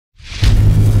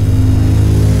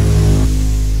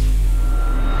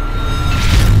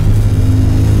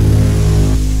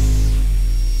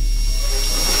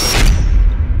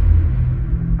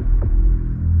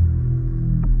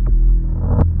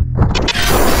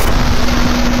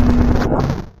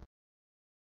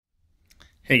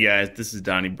Hey guys, this is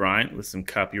Donnie Bryant with some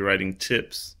copywriting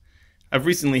tips. I've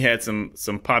recently had some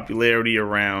popularity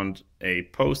around a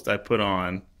post I put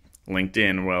on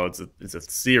LinkedIn. Well, it's a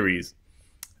series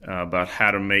about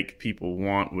how to make people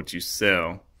want what you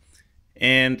sell,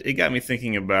 and it got me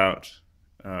thinking about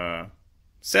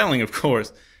selling, of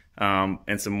course,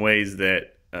 and some ways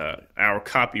that our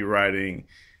copywriting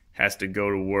has to go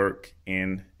to work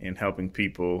in helping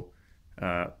people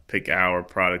pick our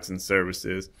products and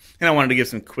services. And I wanted to give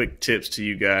some quick tips to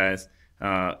you guys.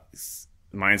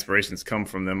 My inspirations come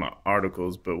from them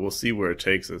articles, but we'll see where it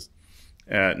takes us.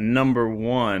 Number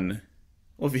one,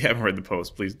 well, if you haven't read the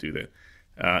post, please do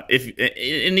that. If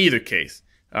in either case,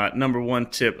 number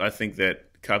one tip I think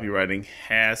that copywriting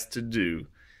has to do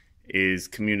is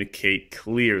communicate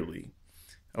clearly.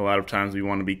 A lot of times we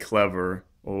want to be clever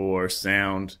or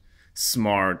sound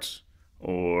smart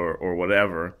or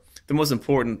whatever. The most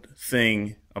important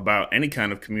thing about any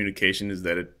kind of communication is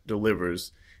that it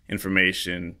delivers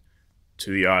information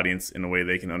to the audience in a way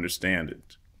they can understand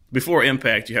it. Before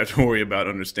impact, you have to worry about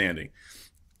understanding.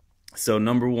 So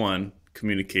number one,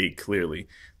 communicate clearly.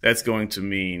 That's going to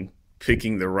mean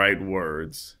picking the right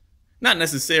words. Not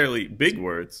necessarily big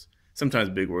words. Sometimes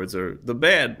big words are the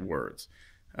bad words.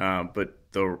 But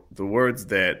the words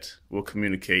that will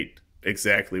communicate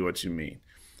exactly what you mean.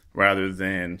 Rather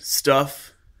than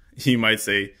stuff, you might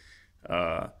say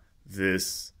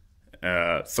this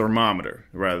thermometer.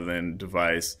 Rather than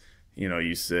device,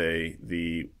 you say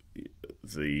the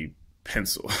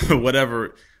pencil.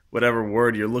 whatever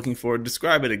word you're looking for,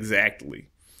 describe it exactly.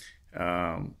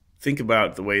 Think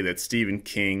about the way that Stephen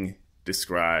King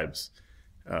describes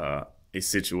a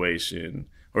situation,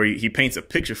 or he paints a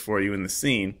picture for you in the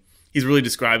scene. He's really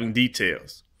describing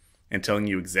details and telling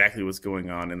you exactly what's going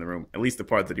on in the room, at least the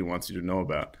part that he wants you to know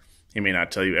about. He may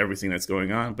not tell you everything that's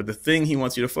going on, but the thing he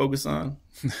wants you to focus on,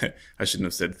 I shouldn't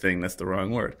have said thing, that's the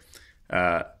wrong word.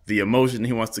 The emotion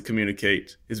he wants to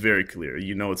communicate is very clear.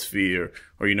 You know it's fear,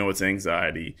 or you know it's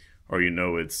anxiety, or you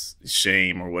know it's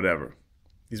shame, or whatever.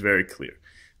 He's very clear.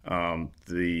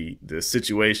 The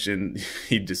situation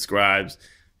he describes,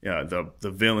 the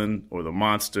villain or the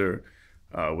monster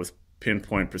with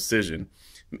pinpoint precision.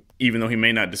 Even though he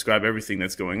may not describe everything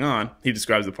that's going on, he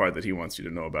describes the part that he wants you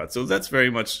to know about. So that's very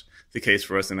much the case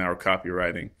for us in our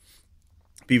copywriting.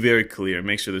 Be very clear.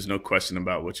 Make sure there's no question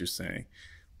about what you're saying.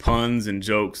 Puns and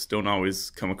jokes don't always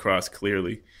come across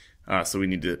clearly. So we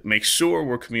need to make sure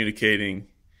we're communicating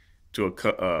to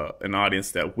an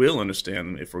audience that will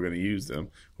understand them if we're going to use them,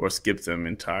 or skip them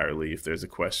entirely if there's a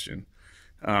question.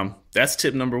 That's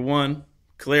tip number one.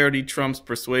 Clarity trumps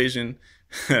persuasion.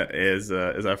 as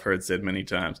I've heard said many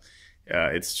times,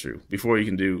 it's true. Before you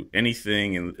can do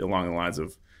anything along the lines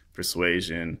of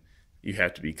persuasion, you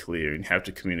have to be clear and you have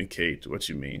to communicate what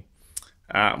you mean.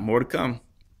 More to come.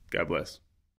 God bless.